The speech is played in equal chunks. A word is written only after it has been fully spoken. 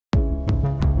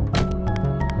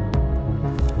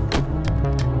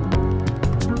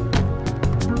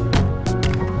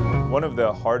One of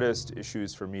the hardest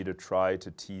issues for me to try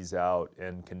to tease out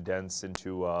and condense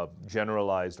into a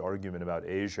generalized argument about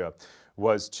Asia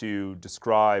was to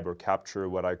describe or capture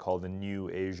what I call the new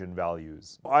Asian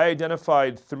values. I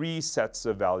identified three sets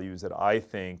of values that I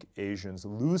think Asians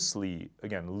loosely,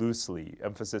 again, loosely,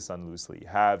 emphasis on loosely,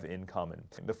 have in common.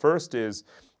 The first is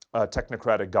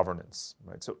technocratic governance,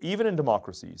 right? So even in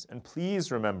democracies, and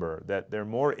please remember that there are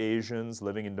more Asians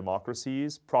living in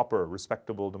democracies, proper,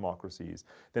 respectable democracies,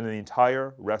 than in the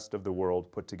entire rest of the world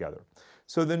put together.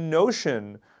 So the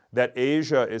notion that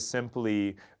Asia is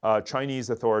simply Chinese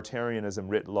authoritarianism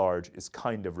writ large is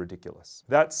kind of ridiculous.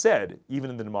 That said, even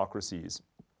in the democracies,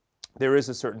 there is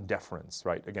a certain deference,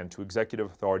 right, again, to executive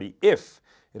authority if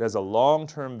it has a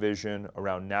long-term vision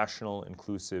around national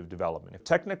inclusive development. If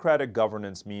technocratic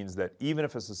governance means that even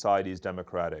if a society is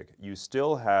democratic, you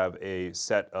still have a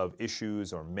set of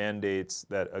issues or mandates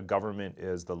that a government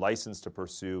is the license to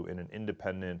pursue in an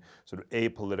independent, sort of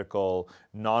apolitical,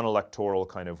 non-electoral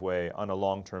kind of way on a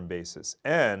long-term basis.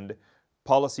 And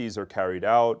policies are carried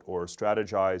out or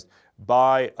strategized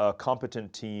by a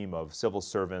competent team of civil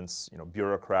servants,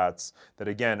 bureaucrats that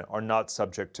again are not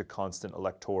subject to constant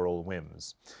electoral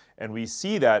whims. And we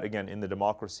see that again in the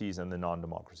democracies and the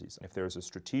non-democracies. If there's a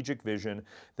strategic vision,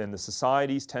 then the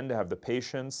societies tend to have the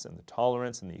patience and the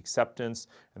tolerance and the acceptance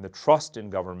and the trust in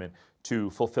government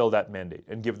to fulfill that mandate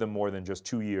and give them more than just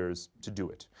 2 years to do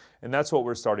it. And that's what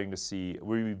we're starting to see,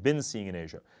 we've been seeing in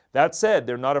Asia. That said,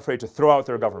 they're not afraid to throw out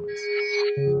their governments.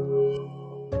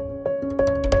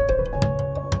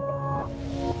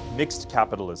 Mixed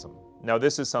capitalism. Now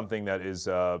this is something that is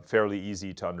fairly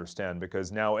easy to understand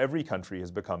because now every country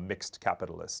has become mixed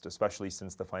capitalist, especially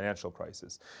since the financial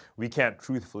crisis. We can't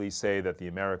truthfully say that the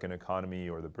American economy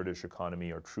or the British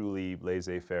economy are truly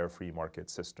laissez-faire free market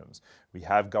systems. We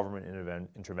have government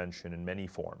intervention in many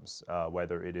forms,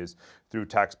 whether it is through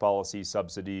tax policy,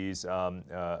 subsidies,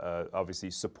 obviously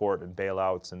support and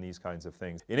bailouts and these kinds of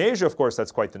things. In Asia, of course,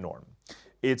 that's quite the norm.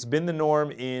 It's been the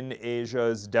norm in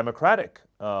Asia's democratic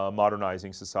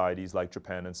modernizing societies like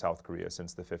Japan and South Korea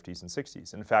since the 50s and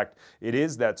 60s. In fact, it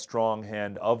is that strong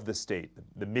hand of the state,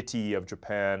 the MITI of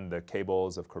Japan, the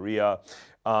cables of Korea,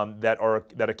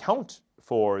 that account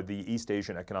for the East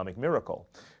Asian economic miracle.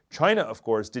 China, of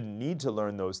course, didn't need to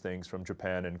learn those things from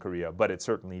Japan and Korea, but it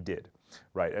certainly did,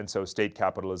 right? And so state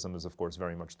capitalism is, of course,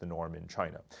 very much the norm in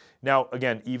China. Now,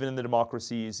 again, even in the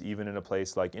democracies, even in a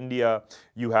place like India,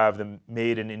 you have the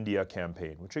Made in India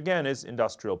campaign, which again is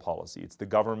industrial policy. It's the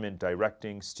government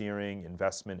directing, steering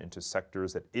investment into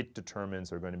sectors that it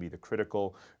determines are going to be the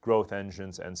critical growth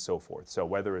engines and so forth. So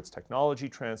whether it's technology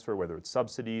transfer, whether it's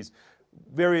subsidies,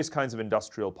 various kinds of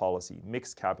industrial policy,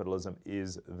 mixed capitalism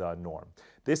is the norm.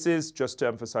 This is, just to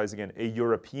emphasize again, a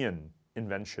European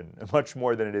invention, much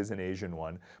more than it is an Asian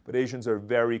one, but Asians are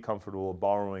very comfortable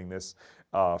borrowing this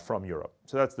from Europe.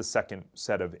 So that's the second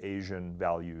set of Asian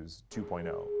values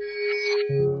 2.0.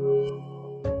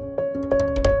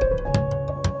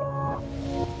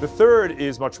 The third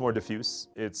is much more diffuse.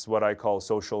 It's what I call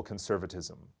social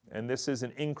conservatism. And this is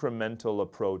an incremental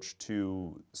approach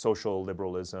to social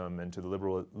liberalism and to the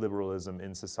liberalism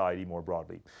in society more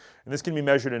broadly. And this can be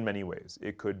measured in many ways.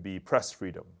 It could be press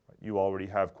freedom. You already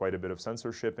have quite a bit of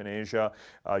censorship in Asia.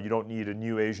 You don't need a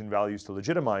new Asian values to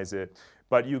legitimize it,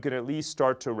 but you can at least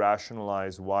start to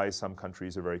rationalize why some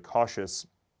countries are very cautious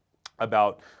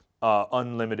about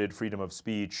unlimited freedom of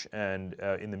speech and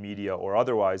in the media or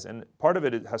otherwise. And part of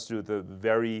it has to do with the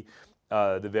very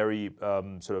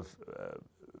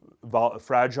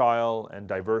fragile and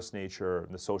diverse nature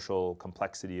and the social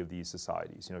complexity of these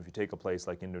societies. If you take a place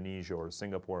like Indonesia or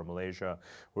Singapore or Malaysia,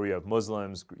 where you have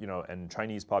Muslims, and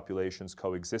Chinese populations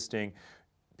coexisting,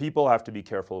 people have to be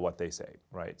careful what they say,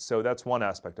 right? So that's one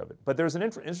aspect of it. But there's an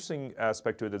interesting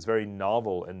aspect to it that's very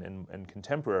novel and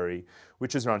contemporary,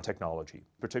 which is around technology,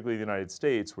 particularly the United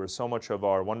States, where so much of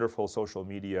our wonderful social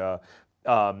media,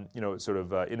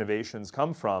 innovations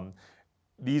come from.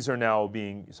 These are now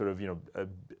being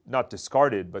not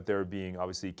discarded, but they're being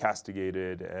obviously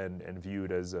castigated and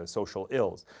viewed as social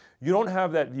ills. You don't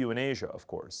have that view in Asia, of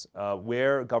course,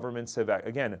 where governments have,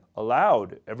 again,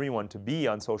 allowed everyone to be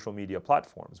on social media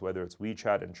platforms, whether it's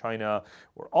WeChat in China,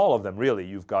 or all of them, really.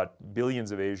 You've got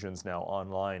billions of Asians now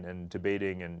online and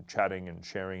debating and chatting and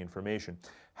sharing information.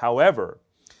 However,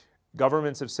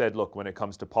 governments have said, look, when it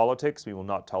comes to politics, we will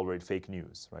not tolerate fake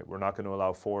news, right? We're not going to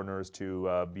allow foreigners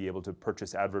to be able to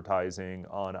purchase advertising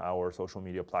on our social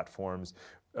media platforms,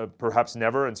 perhaps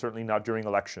never, and certainly not during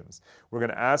elections. We're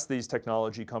going to ask these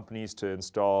technology companies to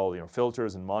install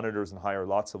filters and monitors and hire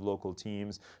lots of local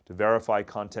teams to verify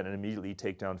content and immediately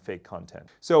take down fake content.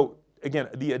 So again,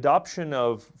 the adoption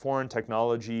of foreign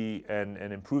technology and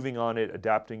improving on it,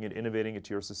 adapting it, innovating it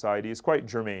to your society is quite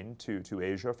germane to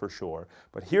Asia for sure.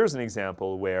 But here's an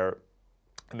example where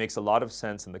it makes a lot of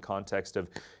sense in the context of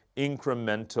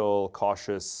incremental,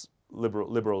 cautious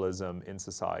liberalism in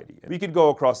society. We could go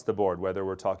across the board, whether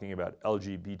we're talking about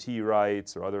LGBT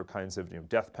rights or other kinds of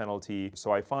death penalty.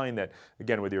 So I find that,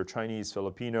 again, whether you're Chinese,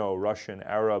 Filipino, Russian,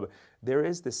 Arab, there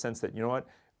is this sense that, you know what,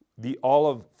 all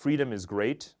of freedom is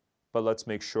great, but let's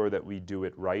make sure that we do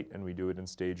it right, and we do it in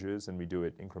stages, and we do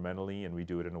it incrementally, and we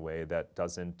do it in a way that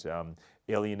doesn't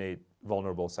alienate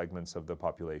vulnerable segments of the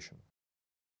population.